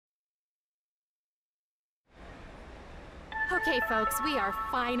Okay, folks, we are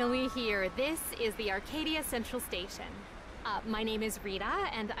finally here. This is the Arcadia Central Station. My name is Rita,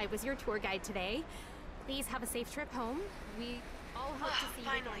 and I was your tour guide today. Please have a safe trip home. We all hope to see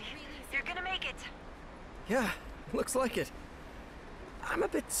you again really soon. You're gonna make it. Yeah, looks like it. I'm a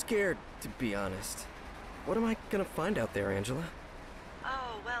bit scared, to be honest. What am I gonna find out there, Angela?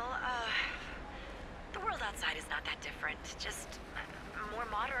 Oh, well, the world outside is not that different. Just more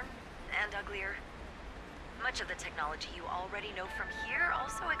modern and uglier. Much of the technology you already know from here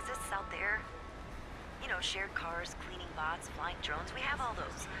also exists out there. You know, shared cars, cleaning bots, flying drones, we have all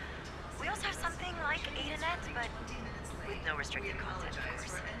those. We also have something like AdaNet, but with no restricted content, of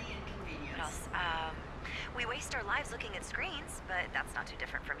course. What else? We waste our lives looking at screens, but that's not too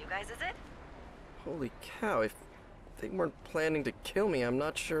different from you guys, is it? Holy cow, if they weren't planning to kill me, I'm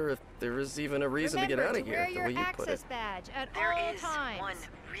not sure if there is even a reason to get out of here, the way you put it. Wear your access badge at all times. There is one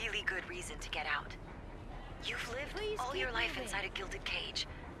really good reason to get out. You've lived all your life inside a gilded cage,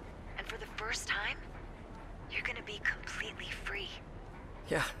 and for the first time, you're gonna be completely free.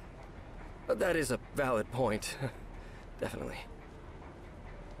 Yeah, that is a valid point. Definitely.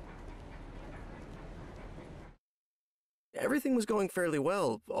 Everything was going fairly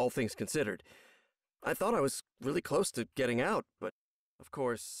well, all things considered. I thought I was really close to getting out, but of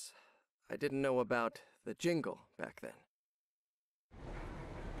course, I didn't know about the jingle back then.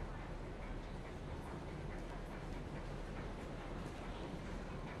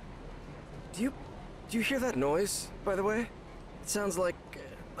 Do you hear that noise, by the way? It sounds like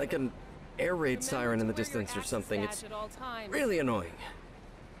an air raid siren in the distance or something. It's really annoying.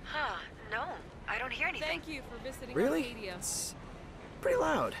 Huh, no, I don't hear anything. Thank you for visiting Really? Arcadia. It's pretty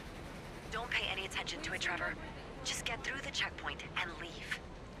loud. Don't pay any attention to it, Trevor. Just get through the checkpoint and leave.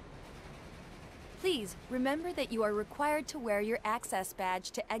 Please, remember that you are required to wear your access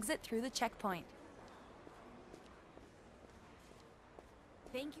badge to exit through the checkpoint.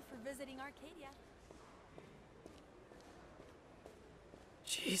 Thank you for visiting Arcadia.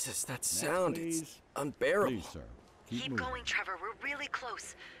 Jesus, that sound, it's unbearable. Please, sir. Keep going, Trevor. We're really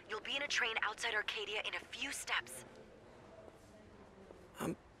close. You'll be in a train outside Arcadia in a few steps.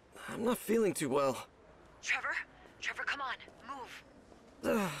 I'm not feeling too well. Trevor? Trevor, come on.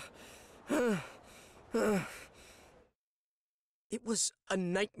 Move. It was a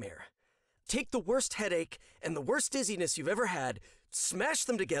nightmare. Take the worst headache and the worst dizziness you've ever had, smash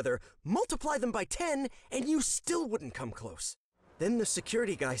them together, multiply them by 10, and you still wouldn't come close. Then the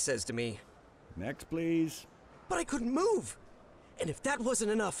security guy says to me, Next, please. but I couldn't move. And if that wasn't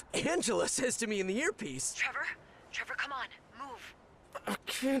enough, Angela says to me in the earpiece, Trevor? Trevor, come on. Move. I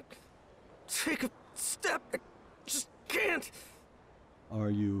can't take a step. I just can't. Are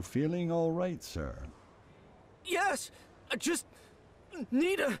you feeling all right, sir? Yes, I just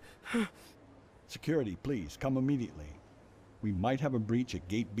need a... Security, please, come immediately. We might have a breach at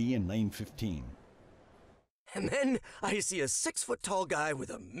Gate B in Lane 15. And then I see a 6-foot-tall guy with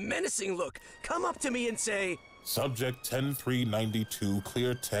a menacing look come up to me and say, Subject 10392,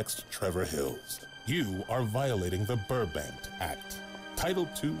 clear text, Trevor Hills. You are violating the Burbank Act. Title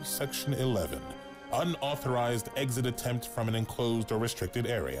 2, Section 11. Unauthorized exit attempt from an enclosed or restricted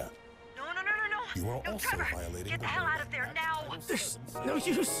area. No. You are also Trevor, violating get the hell out of there now. There's no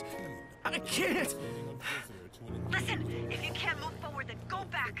use. I can't. Listen, if you can't move forward, then go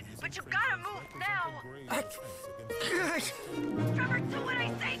back. But you gotta move now. Trevor, do what I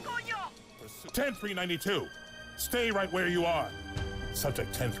say, coño. 10392. Stay right where you are.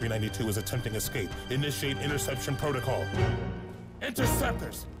 Subject 10392 is attempting escape. Initiate interception protocol.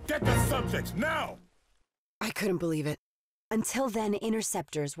 Interceptors, get the subject now! I couldn't believe it. Until then,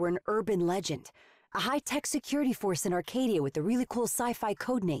 interceptors were an urban legend. A high-tech security force in Arcadia with a really cool sci-fi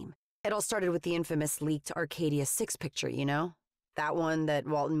code name. It all started with the infamous leaked Arcadia 6 picture, you know? That one that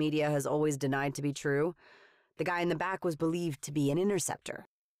Walton Media has always denied to be true. The guy in the back was believed to be an interceptor.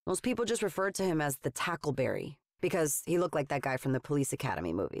 Most people just referred to him as the Tackleberry, because he looked like that guy from the Police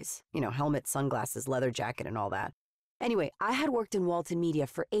Academy movies. You know, helmet, sunglasses, leather jacket, and all that. Anyway, I had worked in Walton Media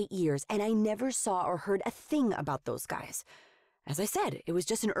for 8 years, and I never saw or heard a thing about those guys. As I said, it was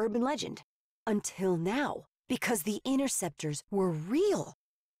just an urban legend. Until now, because the interceptors were real,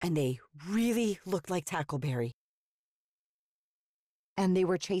 and they really looked like Tackleberry. And they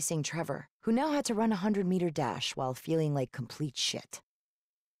were chasing Trevor, who now had to run a 100-meter dash while feeling like complete shit.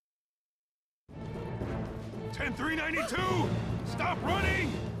 10392! Stop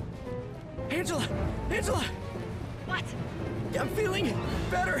running! Angela! What? I'm feeling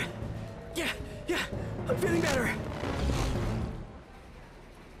better. Yeah, I'm feeling better.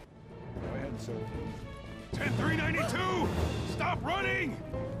 Go ahead, sir. 10392! Stop running!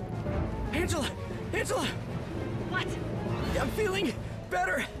 Angela! What? What? I'm feeling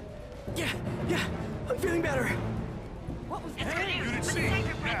better. Yeah, I'm feeling better. What was that? Hey, Unit let's C, save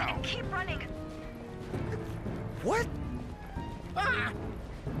your breath now. and keep running. What? Ah!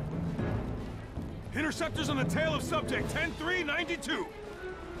 Interceptors on the tail of subject 10392.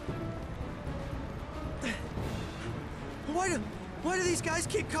 Why do these guys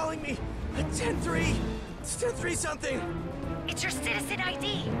keep calling me 10-3? It's 10-3 something. It's your citizen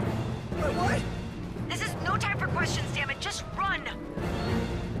ID. What? This is no time for questions, damn it. Just run.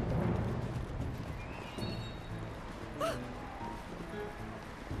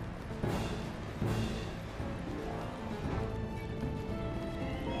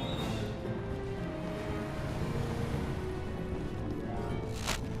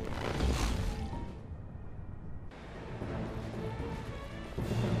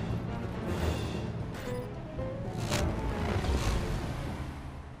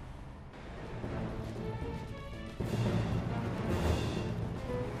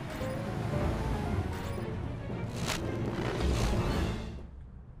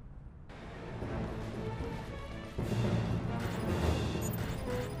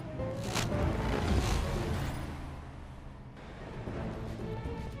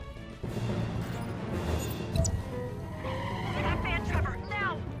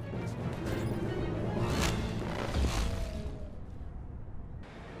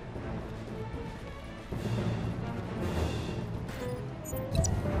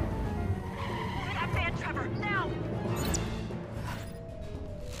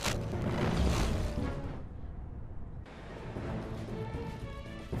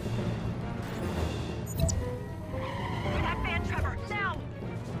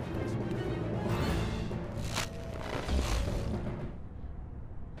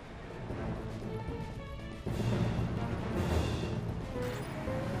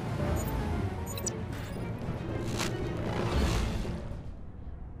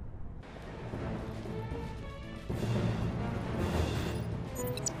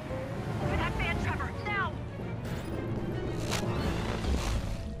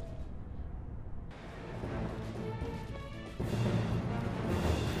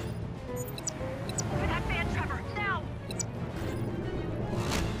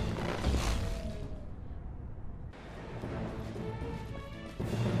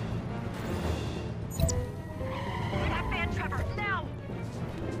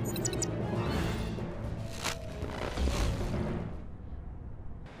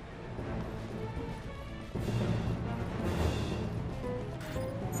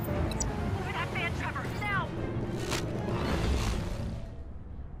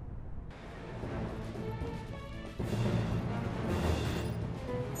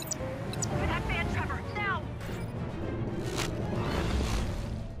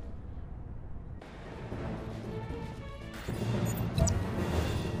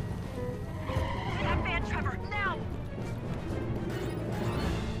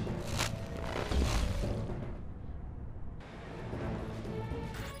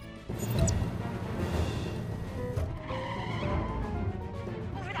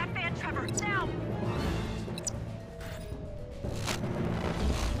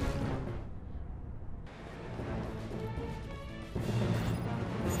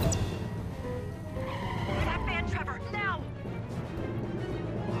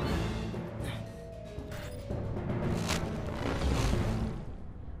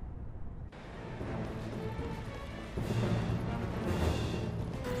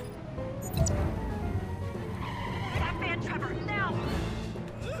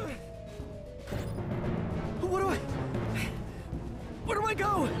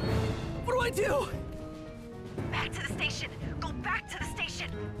 go? What do I do? Back to the station. Go back to the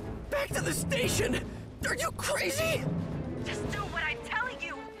station. Back to the station? Are you crazy? Just do what I'm telling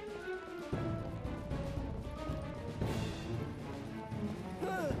you.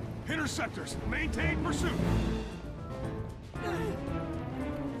 Interceptors, maintain pursuit.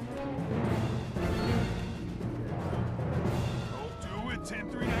 Roll 2 at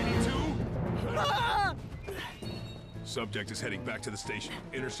 10392. Ah! Subject is heading back to the station.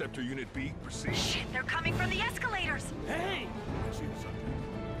 Interceptor Unit B, proceed. Shit, they're coming from the escalators. Hey! I see the subject.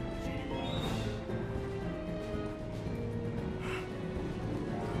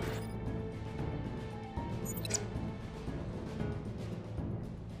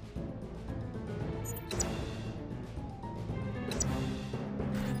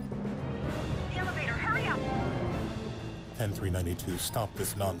 The elevator, hurry up. 10392, stop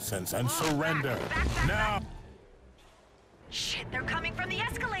this nonsense and surrender. Back. Now! Shit, they're coming from the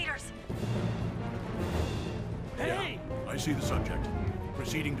escalators. Hey! I see the subject.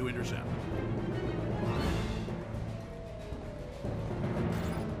 Proceeding to intercept.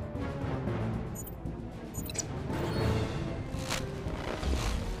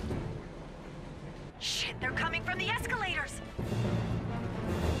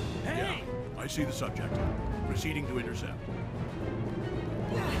 I see the subject. Proceeding to intercept.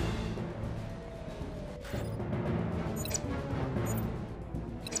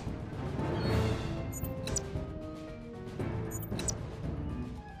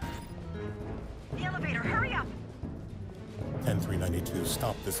 The elevator, hurry up! 10392,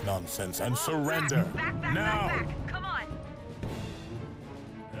 stop this nonsense and surrender. Back, now! back! Come on!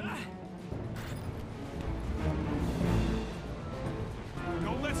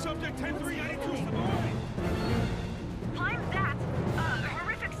 Don't let subject 10392 slip away! Climb that!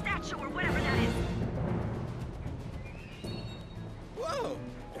 Horrific statue or whatever that is! Whoa!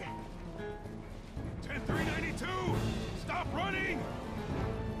 10392! Stop running!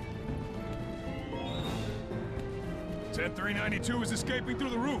 10392 is escaping through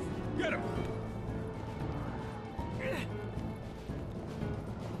the roof! Get him!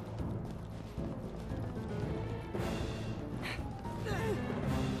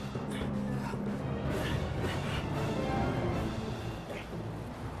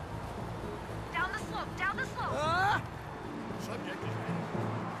 Down the slope, down the slope! Subject is ready.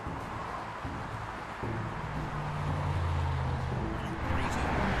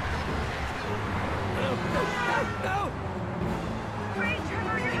 No! Great,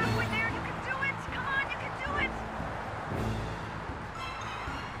 Trevor, you're halfway there! You can do it! Come on, you can do it!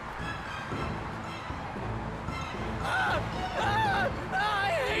 I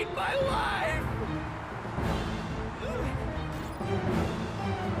hate my life!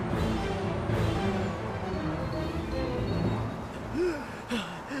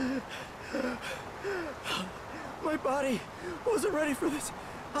 My body wasn't ready for this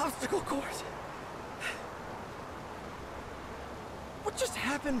obstacle course. What just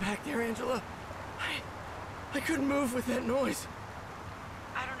happened back there, Angela? I couldn't move with that noise.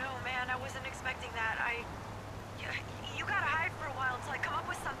 I don't know, man. I wasn't expecting that. You gotta hide for a while until I come up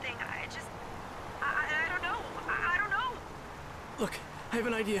with something. I don't know. I don't know. Look, I have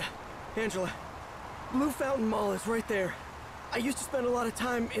an idea. Angela, Blue Fountain Mall is right there. I used to spend a lot of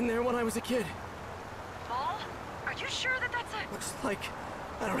time in there when I was a kid. Mall? Are you sure that that's a... Looks like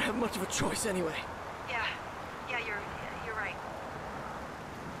I don't have much of a choice anyway. Yeah, you're right.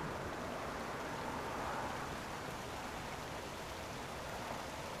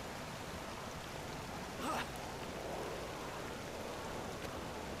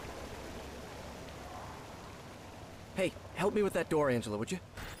 Hey, help me with that door, Angela, would you?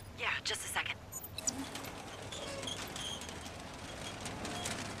 Yeah, just a second.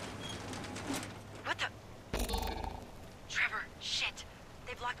 What the... Trevor, shit.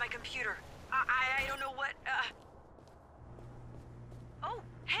 They blocked my computer. I don't know what, Oh,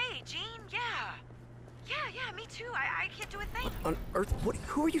 hey, Jean, yeah. Yeah, me too. I can't do a thing. On Earth,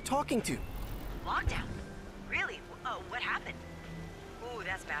 who are you talking to? Lockdown? Really? What happened? Ooh,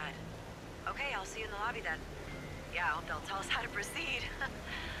 that's bad. Okay, I'll see you in the lobby then. Yeah, I hope they'll tell us how to proceed.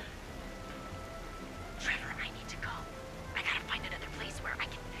 Trevor, I need to go. I gotta find another place where I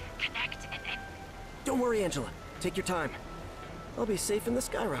can connect and... Don't worry, Angela. Take your time. I'll be safe in the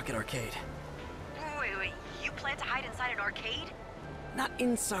Skyrocket Arcade. Wait. You plan to hide inside an arcade? Not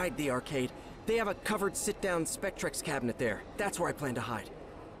inside the arcade. They have a covered sit-down Spectrex cabinet there. That's where I plan to hide.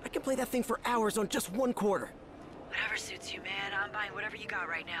 I can play that thing for hours on just one quarter. Whatever suits you, man. I'm buying whatever you got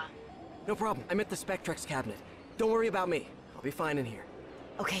right now. No problem. I'm at the Spectrex cabinet. Don't worry about me. I'll be fine in here.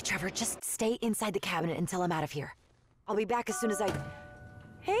 Okay, Trevor, just stay inside the cabinet until I'm out of here. I'll be back as soon as I...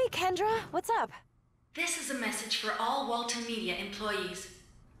 Hey, Kendra, what's up? This is a message for all Walton Media employees.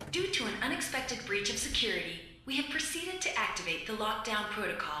 Due to an unexpected breach of security, we have proceeded to activate the lockdown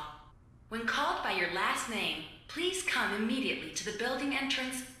protocol. When called by your last name, please come immediately to the building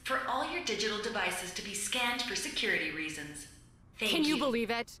entrance for all your digital devices to be scanned for security reasons. Thank you. Can you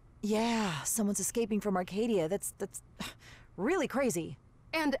believe it? Yeah, someone's escaping from Arcadia. That's really crazy.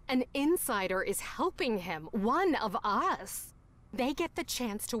 And an insider is helping him, one of us. They get the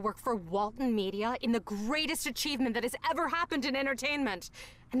chance to work for Walton Media in the greatest achievement that has ever happened in entertainment.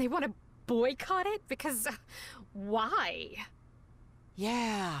 And they want to boycott it because... why?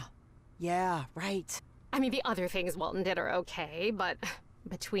 Yeah, right. I mean, the other things Walton did are okay, but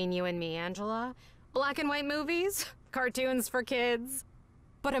between you and me, Angela, black and white movies, cartoons for kids.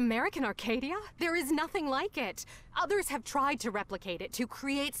 But American Arcadia? There is nothing like it. Others have tried to replicate it, to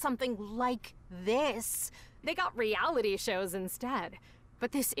create something like this. They got reality shows instead.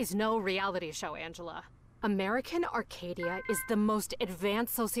 But this is no reality show, Angela. American Arcadia is the most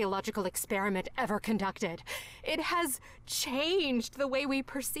advanced sociological experiment ever conducted. It has changed the way we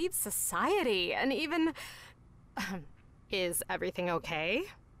perceive society, and even... Is everything okay?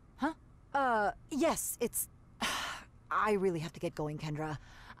 Huh? Yes, it's... I really have to get going, Kendra.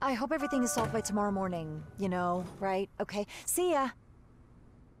 I hope everything is solved by tomorrow morning, you know, right? Okay, see ya.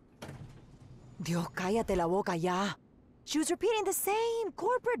 Dios, cállate la boca ya. She was repeating the same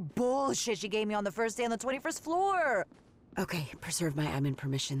corporate bullshit she gave me on the first day on the 21st floor. Okay, preserve my admin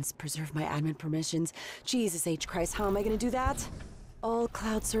permissions. Preserve my admin permissions. Jesus H. Christ, how am I gonna do that? All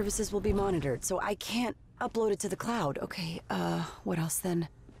cloud services will be monitored, so I can't upload it to the cloud. Okay, what else then?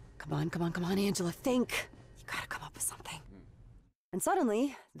 Come on, Angela, think. You gotta come up with something. And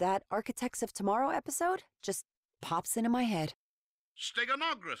suddenly, that Architects of Tomorrow episode just pops into my head.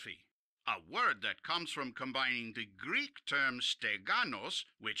 Steganography, a word that comes from combining the Greek term steganos,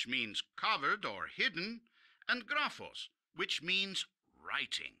 which means covered or hidden, and graphos, which means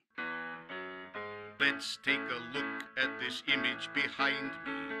writing. Let's take a look at this image behind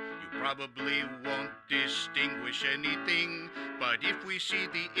me. You probably won't distinguish anything, but if we see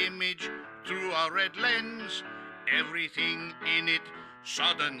the image through a red lens, everything in it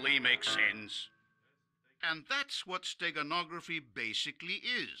suddenly makes sense. And that's what steganography basically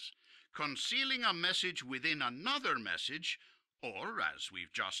is. Concealing a message within another message, or, as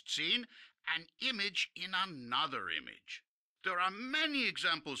we've just seen, an image in another image. There are many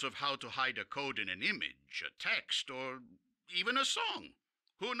examples of how to hide a code in an image, a text, or even a song.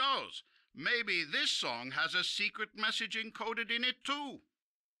 Who knows? Maybe this song has a secret message encoded in it too.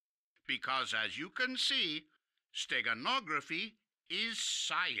 Because as you can see, steganography is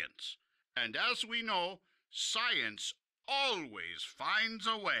science. And as we know, science always finds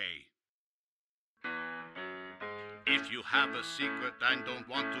a way. If you have a secret and don't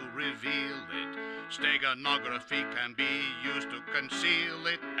want to reveal it, steganography can be used to conceal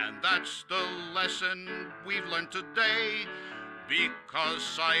it. And that's the lesson we've learned today, because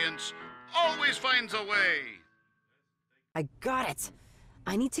science always finds a way. I got it!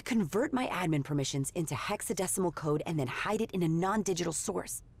 I need to convert my admin permissions into hexadecimal code and then hide it in a non-digital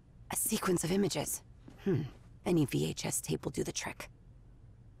source. A sequence of images. Any VHS tape will do the trick.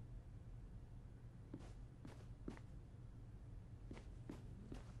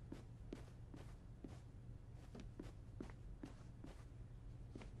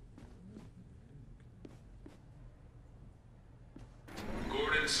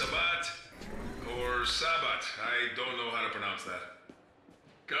 Gordon Sabat, or Sabat, I don't know how to pronounce that.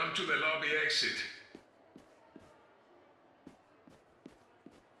 Come to the lobby exit.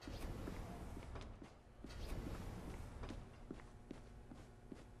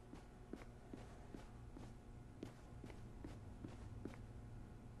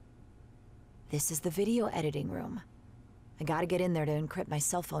 This is the video editing room. I gotta get in there to encrypt my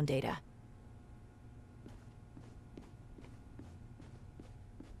cell phone data.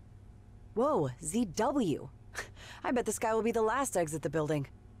 Whoa, ZW. I bet this guy will be the last to exit the building.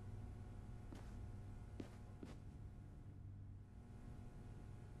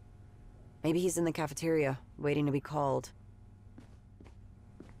 Maybe he's in the cafeteria, waiting to be called.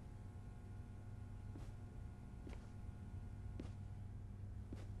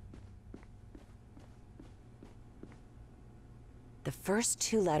 The first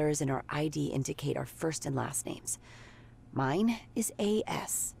two letters in our ID indicate our first and last names. Mine is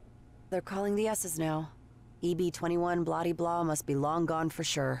AS. They're calling the S's now. EB21 blah-de-blah must be long gone for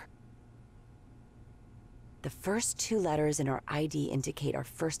sure. The first two letters in our ID indicate our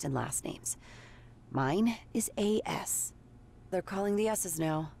first and last names. Mine is AS. They're calling the S's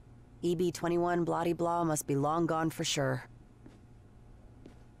now. EB21 blah-de-blah must be long gone for sure.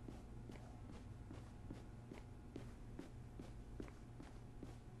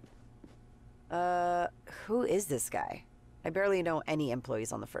 Who is this guy? I barely know any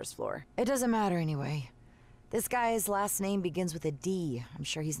employees on the first floor. It doesn't matter anyway. This guy's last name begins with a D. I'm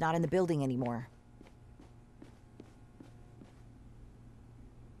sure he's not in the building anymore.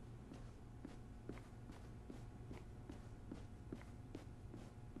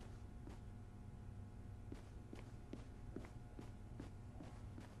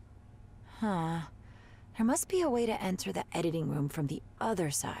 Huh. There must be a way to enter the editing room from the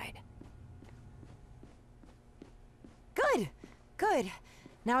other side. Good.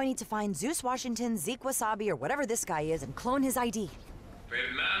 Now I need to find Zeus Washington, Zeke Wasabi, or whatever this guy is, and clone his ID.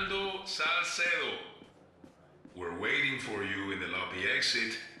 Fernando Salcedo. We're waiting for you in the lobby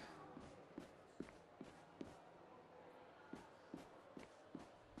exit.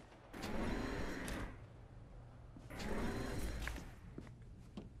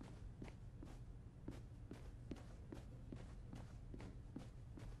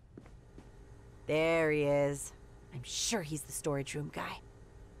 There he is. I'm sure he's the storage room guy.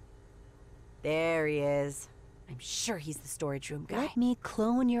 There he is. I'm sure he's the storage room guy. Let me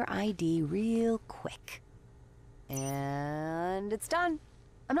clone your ID real quick. And it's done.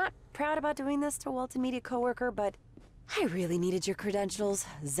 I'm not proud about doing this to a Walton Media coworker, but I really needed your credentials,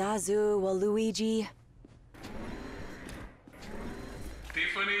 Zazu Waluigi.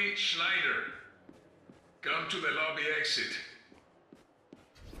 Tiffany Schneider, come to the lobby exit.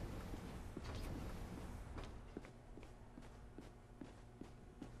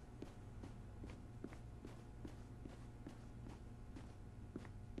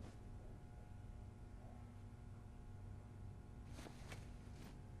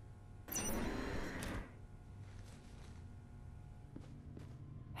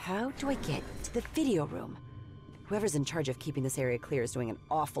 How do I get to the video room? Whoever's in charge of keeping this area clear is doing an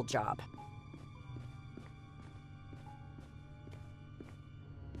awful job.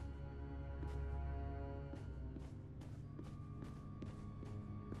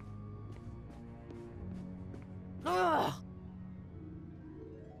 Ugh!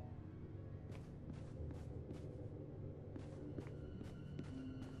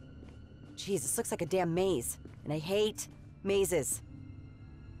 Jeez, this looks like a damn maze, and I hate mazes.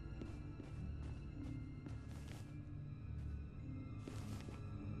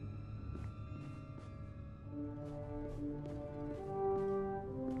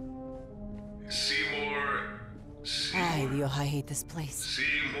 Ay, Dios, I hate this place.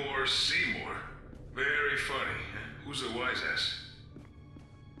 Seymour. Very funny. Who's a wise ass?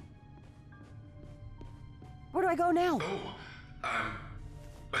 Where do I go now? Oh,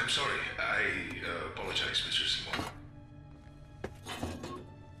 I'm sorry. I apologize, Mr. Seymour.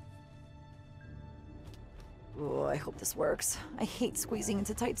 Oh, I hope this works. I hate squeezing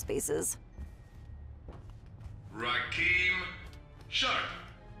into tight spaces. Rakeem Sharp,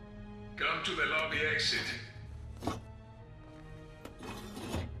 come to the lobby exit.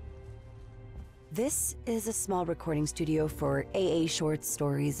 This is a small recording studio for AA short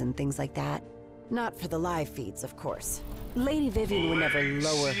stories and things like that. Not for the live feeds, of course. Lady Vivian would never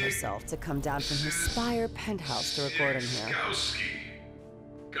lower herself to come down from her spire penthouse to record in here.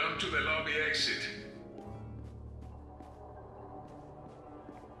 Come to the lobby exit.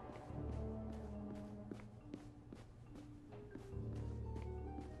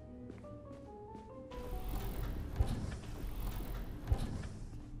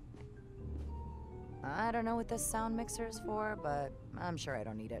 I don't know what this sound mixer is for, but I'm sure I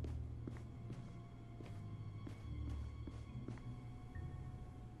don't need it.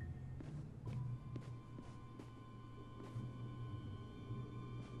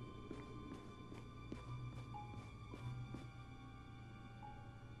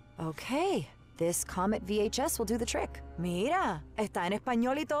 Okay, this Comet VHS will do the trick. Mira, está en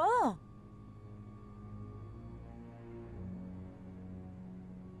español y todo.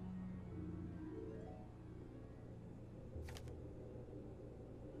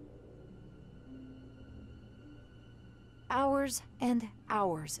 Hours and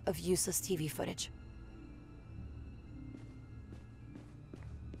hours of useless TV footage.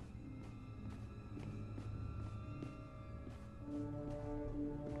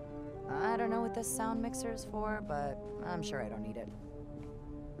 I don't know what this sound mixer is for, but I'm sure I don't need it.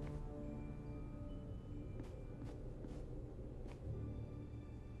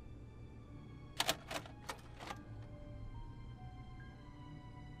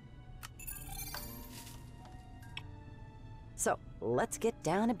 So, let's get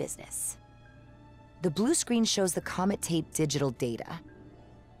down to business. The blue screen shows the Comet tape digital data.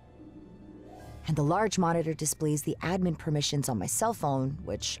 And the large monitor displays the admin permissions on my cell phone,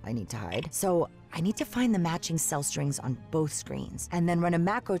 which I need to hide. So, I need to find the matching cell strings on both screens, and then run a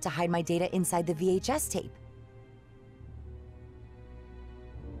macro to hide my data inside the VHS tape.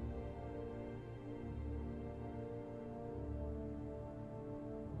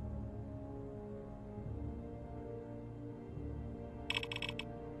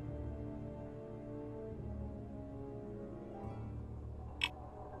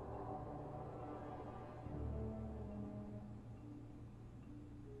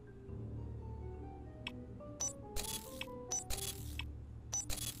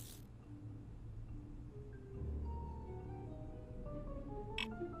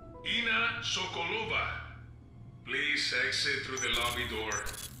 Ina Sokolova, please exit through the lobby door.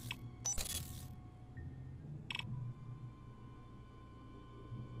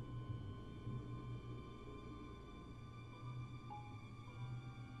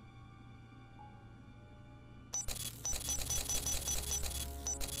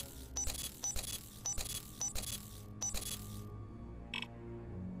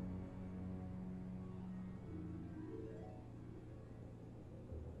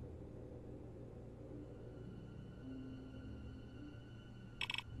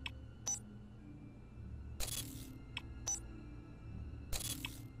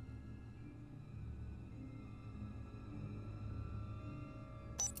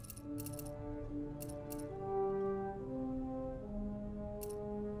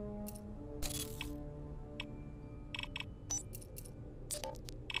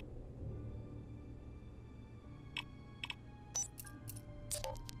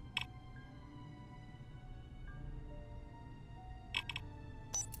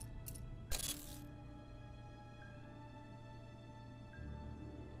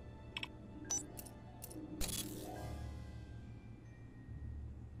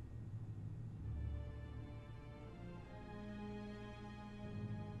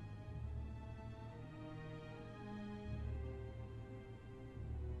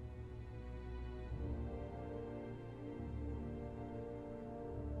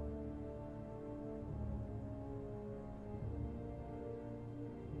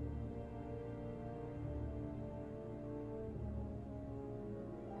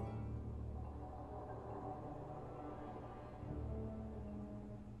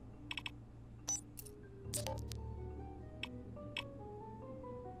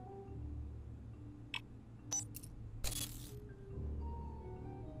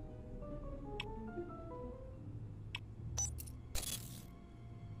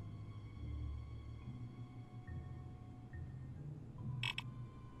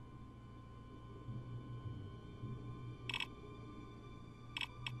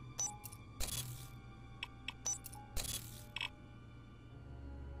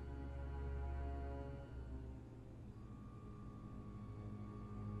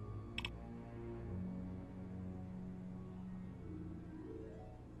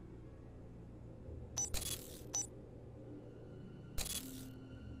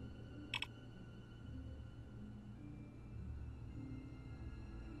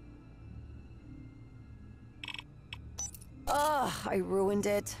 Ugh, I ruined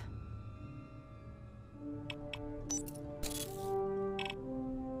it.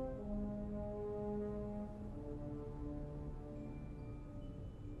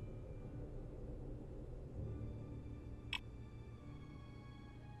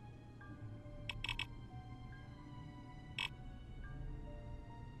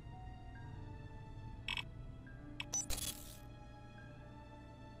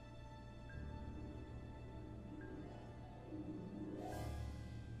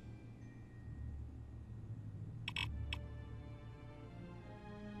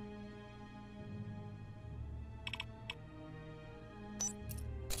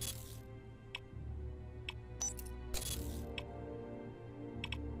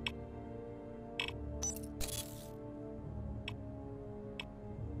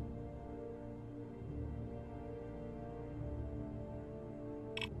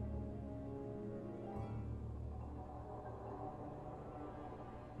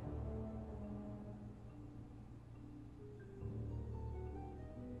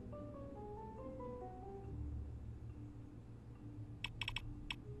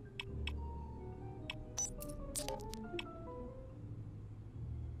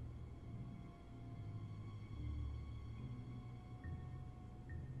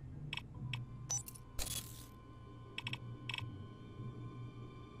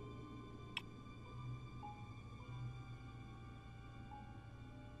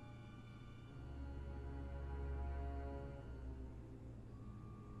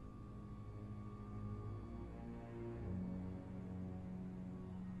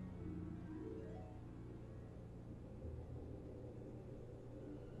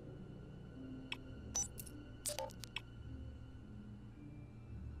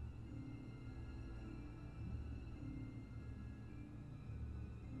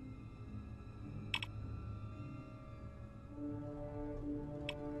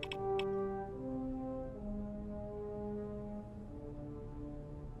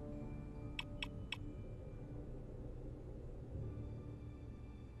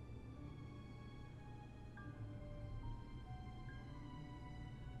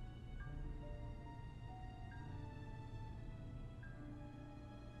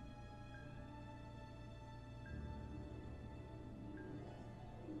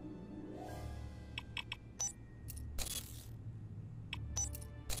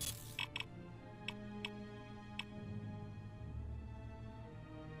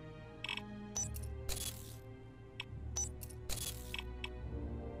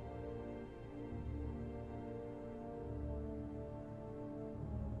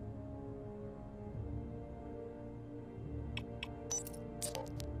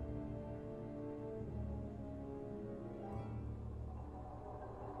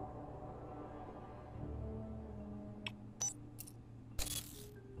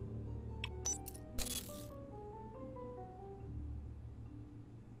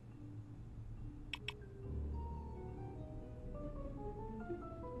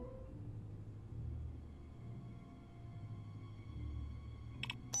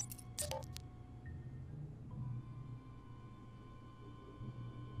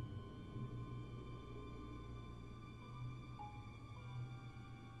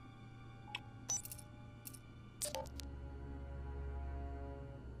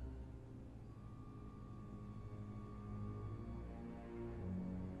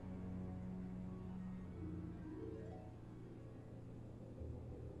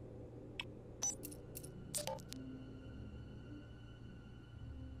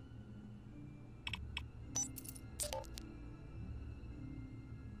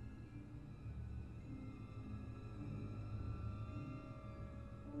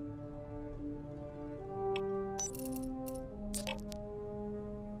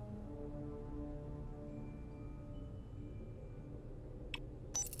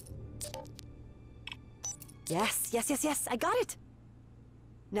 Yes, I got it!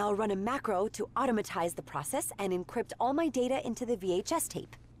 Now I'll run a macro to automatize the process and encrypt all my data into the VHS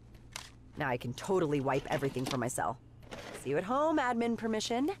tape. Now I can totally wipe everything from my cell. See you at home, admin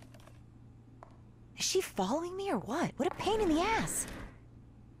permission. Is she following me or what? What a pain in the ass!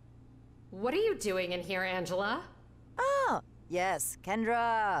 What are you doing in here, Angela? Oh, yes,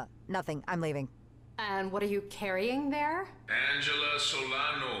 Kendra. Nothing, I'm leaving. And what are you carrying there? Angela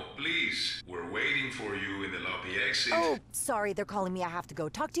Solano, please. We're waiting for you in the lobby exit. Oh, sorry, they're calling me. I have to go.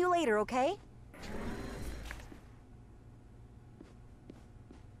 Talk to you later, okay?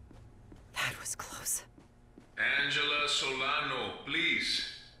 That was close. Angela Solano, please.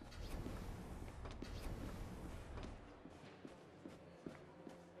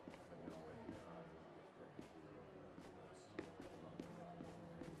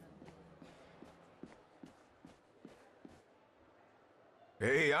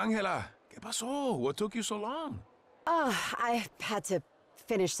 Hey, Angela. ¿Qué pasó? What took you so long? I had to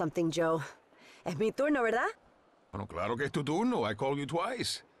finish something, Joe. Es mi turno, ¿verdad? Bueno, claro que es tu turno. I called you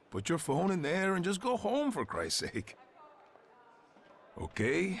twice. Put your phone in there and just go home, for Christ's sake.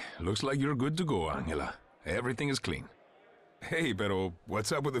 Okay, looks like you're good to go, Angela. Everything is clean. Hey, pero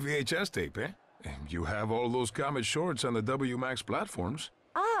what's up with the VHS tape, eh? You have all those comic shorts on the WMAX platforms.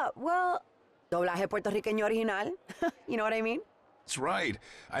 Well, doblaje puertorriqueño original. You know what I mean? That's right.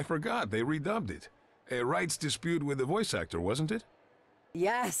 I forgot. They redubbed it. A rights dispute with the voice actor, wasn't it?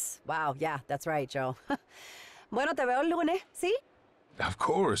 Yes. Wow, yeah, that's right, Joe. Bueno, te veo el lunes, ¿sí? Of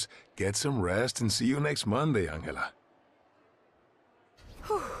course. Get some rest and see you next Monday, Angela.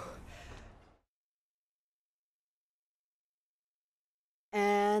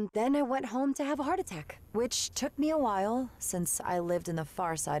 And then I went home to have a heart attack, which took me a while since I lived in the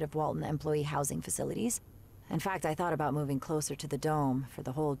far side of Walton employee housing facilities. In fact, I thought about moving closer to the dome for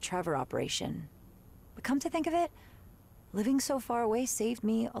the whole Trevor operation. But come to think of it, living so far away saved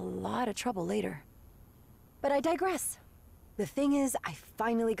me a lot of trouble later. But I digress. The thing is, I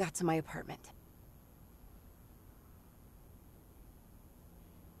finally got to my apartment.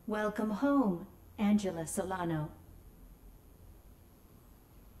 Welcome home, Angela Solano.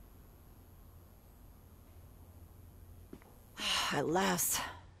 At last.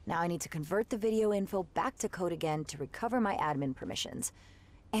 Now I need to convert the video info back to code again to recover my admin permissions.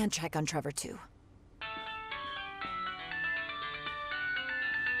 And check on Trevor too.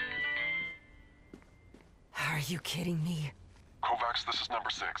 Are you kidding me? Kovacs, this is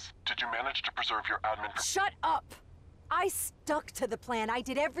number 6. Did you manage to preserve your admin... Shut up! I stuck to the plan. I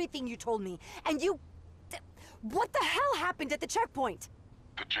did everything you told me. And you... What the hell happened at the checkpoint?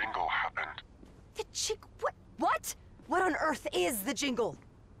 The jingle happened. The What? What? What on earth is the jingle?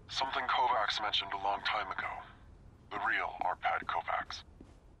 Something Kovacs mentioned a long time ago. The real Arpad Kovacs.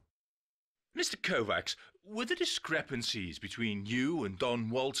 Mr. Kovacs, were the discrepancies between you and Don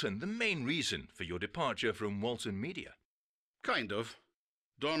Walton the main reason for your departure from Walton Media? Kind of.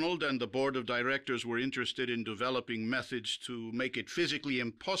 Donald and the board of directors were interested in developing methods to make it physically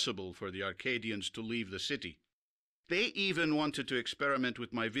impossible for the Arcadians to leave the city. They even wanted to experiment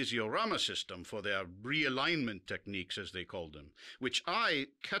with my Visiorama system for their realignment techniques, as they called them, which I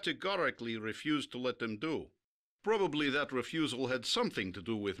categorically refused to let them do. Probably that refusal had something to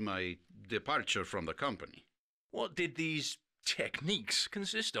do with my departure from the company. What did these techniques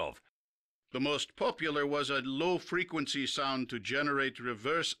consist of? The most popular was a low-frequency sound to generate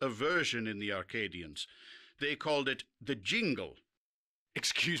reverse aversion in the Arcadians. They called it the jingle.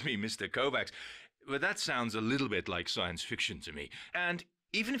 Excuse me, Mr. Kovacs, but that sounds a little bit like science fiction to me. And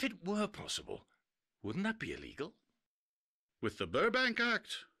even if it were possible, wouldn't that be illegal? With the Burbank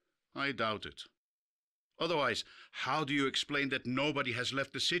Act? I doubt it. Otherwise, how do you explain that nobody has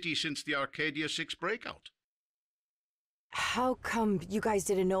left the city since the Arcadia 6 breakout? How come you guys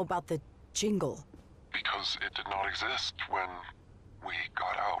didn't know about the jingle? Because it did not exist when we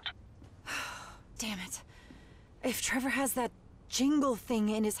got out. Damn it. If Trevor has that jingle thing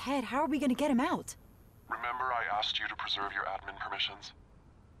in his head, how are we gonna get him out? Remember I asked you to preserve your admin permissions?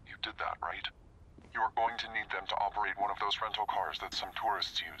 You did that, right? You are going to need them to operate one of those rental cars that some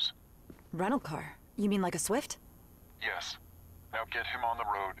tourists use. Rental car? You mean like a Swift? Yes. Now get him on the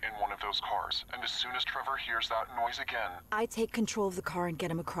road in one of those cars, and as soon as Trevor hears that noise again... I take control of the car and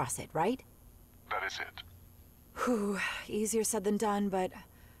get him across it, right? That is it. Whew, easier said than done, but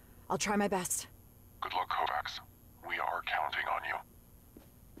I'll try my best. Good luck, Kovacs. We are counting on you.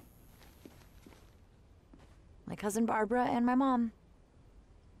 My cousin Barbara and my mom.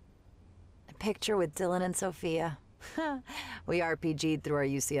 A picture with Dylan and Sophia. We RPG'd through our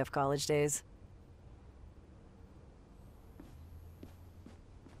UCF college days.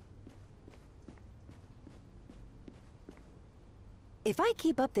 If I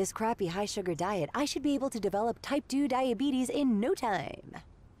keep up this crappy high-sugar diet, I should be able to develop type 2 diabetes in no time.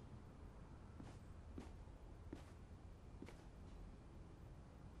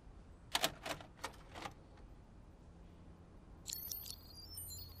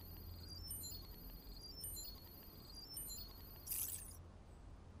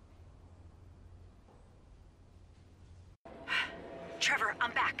 Trevor,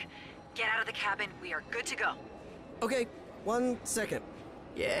 I'm back. Get out of the cabin. We are good to go. Okay, 1 second.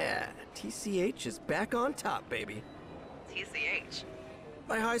 Yeah, TCH is back on top, baby. TCH.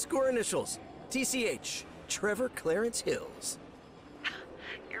 My high score initials. TCH. Trevor Clarence Hills.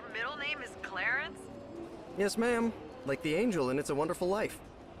 Your middle name is Clarence? Yes, ma'am. Like the angel in It's a Wonderful Life.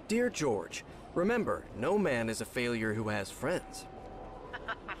 Dear George, remember, no man is a failure who has friends.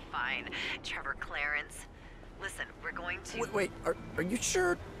 Fine, Trevor Clarence. Listen, we're going to... Wait, are you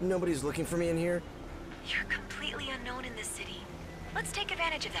sure nobody's looking for me in here? You're completely unknown in this city. Let's take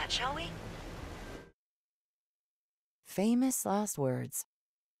advantage of that, shall we? Famous last words.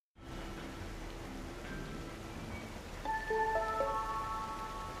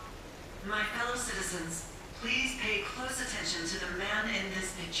 My fellow citizens, please pay close attention to the man in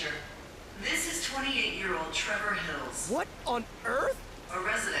this picture. This is 28-year-old Trevor Hills. What on earth? A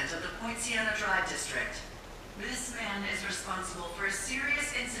resident of the Point Siena Drive district. This man is responsible for a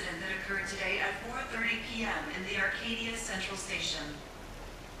serious incident that occurred today at 4:30 p.m. in the Arcadia Central Station.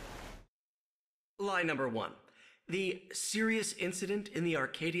 Lie number 1. The serious incident in the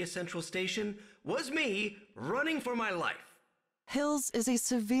Arcadia Central Station was me running for my life. Hills is a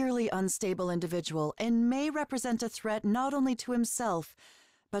severely unstable individual and may represent a threat not only to himself,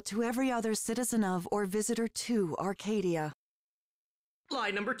 but to every other citizen of or visitor to Arcadia.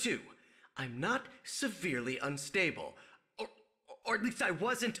 Lie number 2. I'm not severely unstable. Or at least I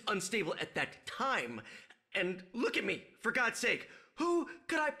wasn't unstable at that time. And look at me, for God's sake. Who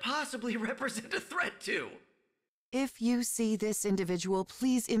could I possibly represent a threat to? If you see this individual,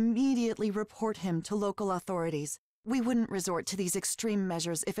 please immediately report him to local authorities. We wouldn't resort to these extreme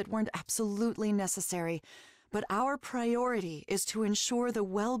measures if it weren't absolutely necessary, but our priority is to ensure the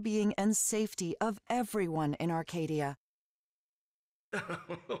well-being and safety of everyone in Arcadia.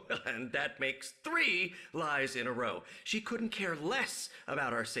 And that makes 3 lies in a row. She couldn't care less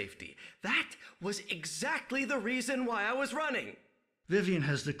about our safety. That was exactly the reason why I was running. Vivian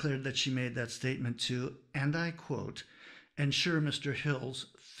has declared that she made that statement to, and I quote, ensure Mr. Hill's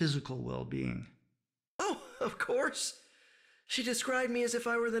physical well-being. Oh, of course. She described me as if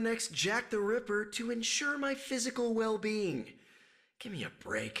I were the next Jack the Ripper to ensure my physical well-being. Give me a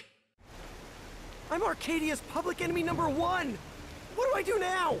break. I'm Arcadia's public enemy number 1. What do I do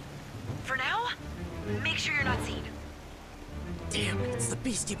now? For now, make sure you're not seen. Damn, it's the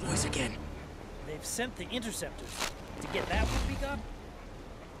Beastie Boys again. They've sent the interceptors to get that would be gun.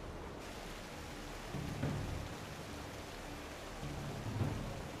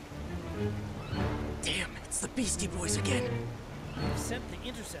 Damn, it's the Beastie Boys again. They've sent the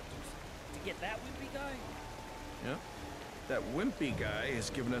interceptors to get that wimpy guy. Yep. That wimpy guy has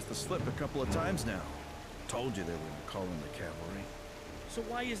given us the slip a couple of times now. Told you they wouldn't call in the cavalry. So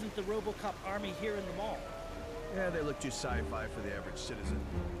why isn't the RoboCop army here in the mall? Yeah, they look too sci-fi for the average citizen.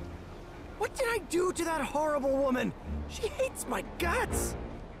 What did I do to that horrible woman? She hates my guts.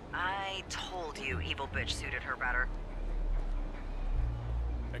 I told you evil bitch suited her better.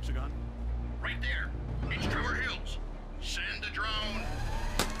 Hexagon? Right there. It's Trevor Hills. Send a drone.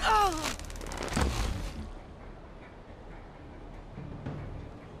 Oh!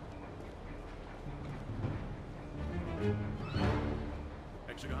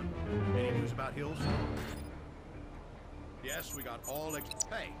 Hexagon? Any news about Hills? Yes, we got all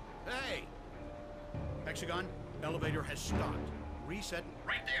Hey! Hey! Hexagon, elevator has stopped. Reset.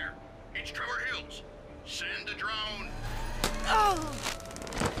 Right there. It's Trevor Hills. Send a drone. Oh!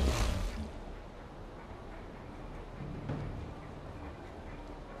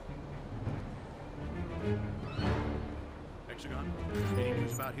 Hexagon, any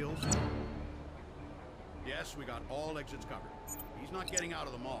news about Hills? Yes, we got all exits covered. He's not getting out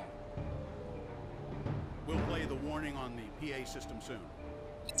of the mall. We'll play the warning on the PA system soon.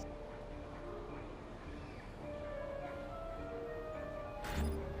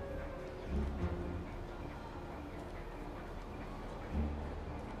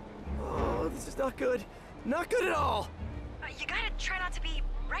 Oh, this is not good. Not good at all. You gotta try not to be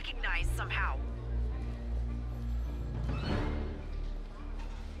recognized somehow.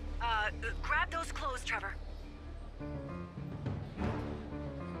 Grab those clothes, Trevor.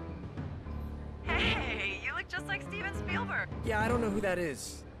 Hey, you look just like Steven Spielberg. Yeah, I don't know who that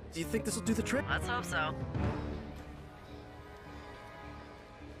is. Do you think this will do the trick? Let's hope so.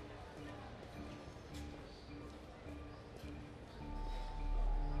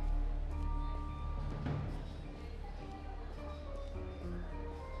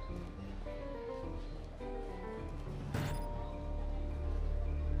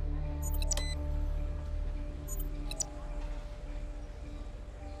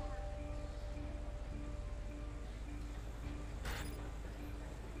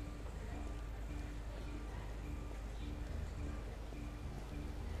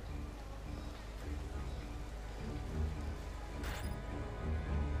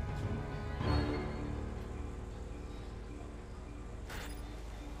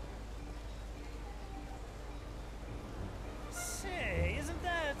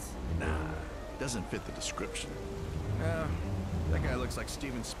 Doesn't fit the description. That guy looks like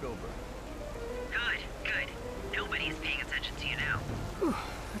Steven Spielberg. Good, good. nobody is paying attention to you now. Whew,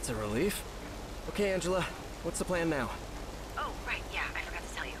 that's a relief. Okay, Angela, what's the plan now? Oh, right, yeah, I forgot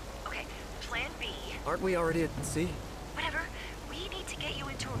to tell you. Okay, plan B... Aren't we already at sea? Whatever, we need to get you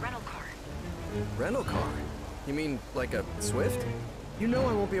into a rental car. Rental car? You mean like a Swift? You know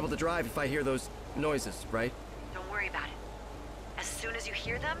I won't be able to drive if I hear those noises, right? Don't worry about it. As soon as you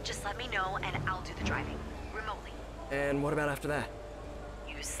hear them, just let me know and I'll do the driving. Remotely. And what about after that?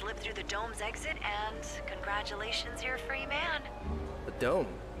 You slip through the dome's exit and congratulations, you're a free man. The dome?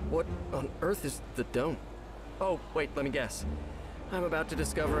 What on earth is the dome? Oh, wait, let me guess. I'm about to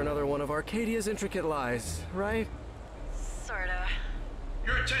discover another one of Arcadia's intricate lies, right? Sorta.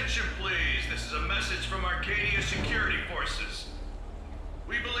 Your attention, please. This is a message from Arcadia Security Forces.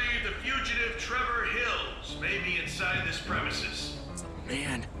 We believe the fugitive Trevor Hills may be inside this premises.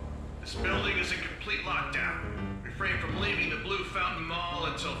 Man. This building is in complete lockdown. Refrain from leaving the Blue Fountain Mall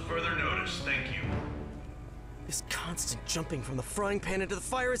until further notice. Thank you. This constant jumping from the frying pan into the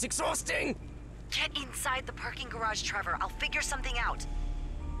fire is exhausting! Get inside the parking garage, Trevor. I'll figure something out.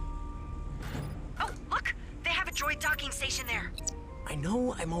 Oh, look! They have a droid docking station there. I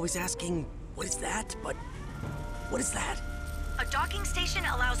know I'm always asking, what is that? But what is that? A docking station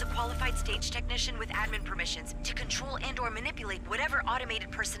allows a qualified stage technician with admin permissions to control and/or manipulate whatever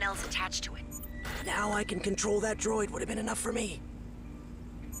automated personnel is attached to it. Now I can control that droid would have been enough for me.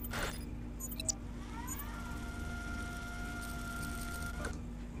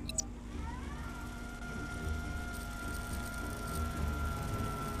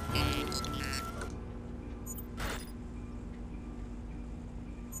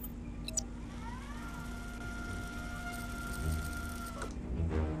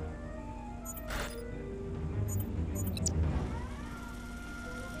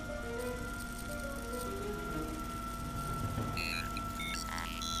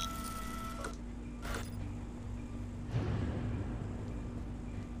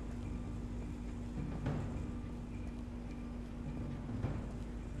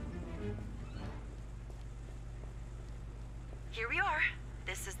 Here we are.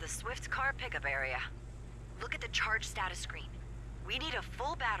 This is the Swift car pickup area. Look at the charge status screen. We need a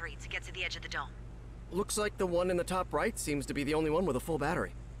full battery to get to the edge of the dome. Looks like the one in the top right seems to be the only one with a full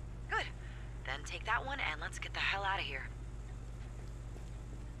battery. Good. Then take that one and let's get the hell out of here.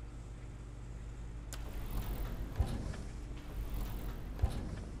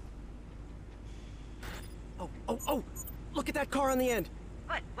 Oh! Look at that car on the end!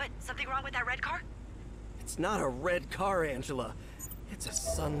 What? Something wrong with that red car? It's not a red car, Angela. It's a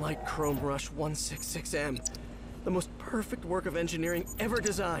Sunlight Chrome Rush 166M. The most perfect work of engineering ever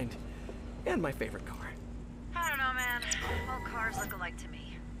designed. And my favorite car. I don't know, man. All cars look alike to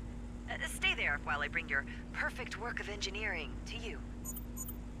me. Stay there while I bring your perfect work of engineering to you.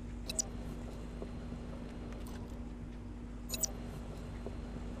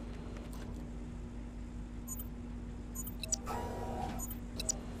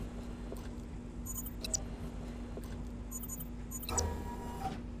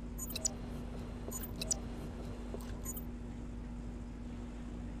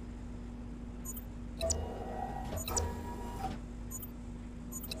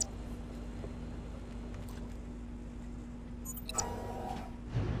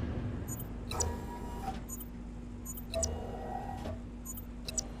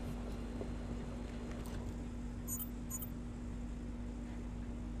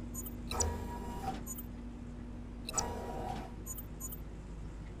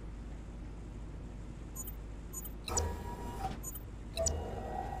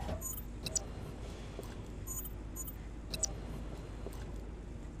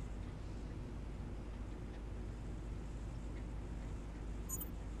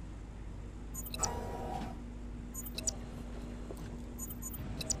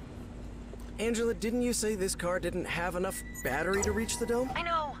 Angela, didn't you say this car didn't have enough battery to reach the dome? I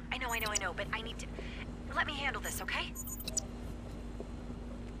know, but I need to... Let me handle this, okay?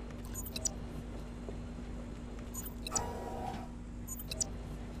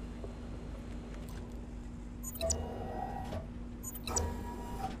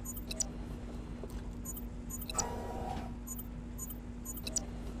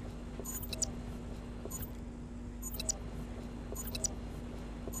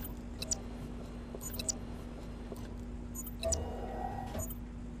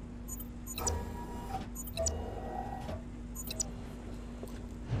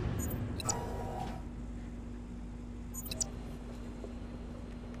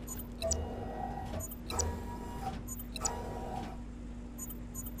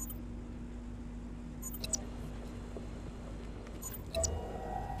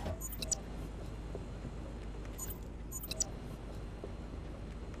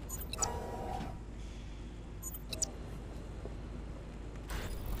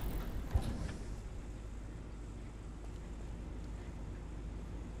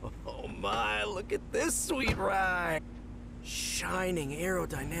 Oh my, look at this sweet ride! Shining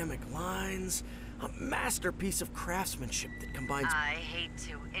aerodynamic lines, a masterpiece of craftsmanship that combines... I hate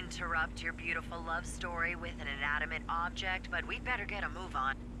to interrupt your beautiful love story with an inanimate object, but we'd better get a move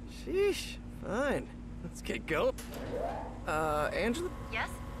on. Sheesh, fine. Let's get going. Angela? Yes?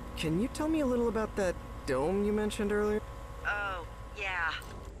 Can you tell me a little about that dome you mentioned earlier? Oh, yeah.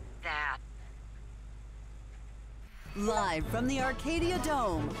 That. Live from the Arcadia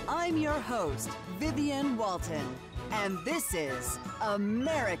Dome, I'm your host, Vivian Walton. And this is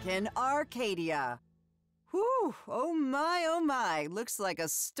American Arcadia. Whew, oh my, looks like a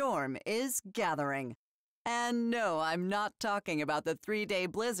storm is gathering. And no, I'm not talking about the 3-day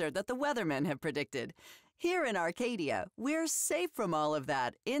blizzard that the weathermen have predicted. Here in Arcadia, we're safe from all of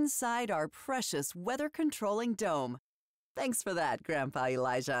that inside our precious weather-controlling dome. Thanks for that, Grandpa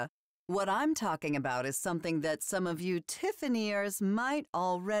Elijah. What I'm talking about is something that some of you Tiffanyers might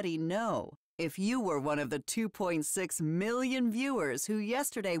already know. If you were one of the 2.6 million viewers who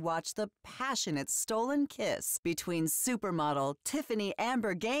yesterday watched the passionate stolen kiss between supermodel Tiffany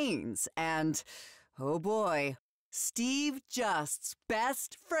Amber Gaines and, oh boy, Steve Just's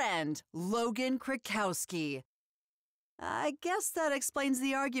best friend, Logan Krakowski. I guess that explains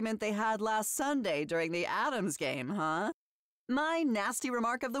the argument they had last Sunday during the Adams game, huh? My Nasty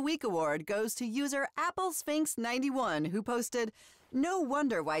Remark of the Week award goes to user AppleSphinx91, who posted, "No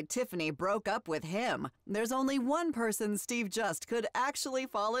wonder why Tiffany broke up with him. There's only one person Steve Just could actually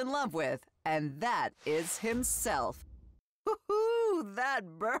fall in love with, and that is himself." Woohoo, that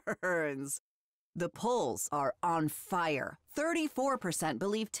burns. The polls are on fire. 34%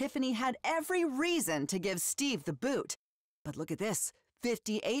 believe Tiffany had every reason to give Steve the boot. But look at this,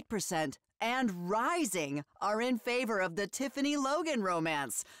 58% and rising are in favor of the Tiffany-Logan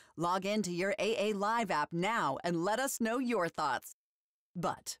romance. Log into your AA Live app now and let us know your thoughts.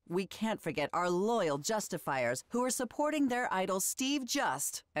 But we can't forget our loyal Justifiers who are supporting their idol Steve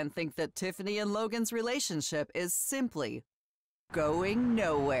Just and think that Tiffany and Logan's relationship is simply going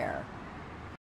nowhere.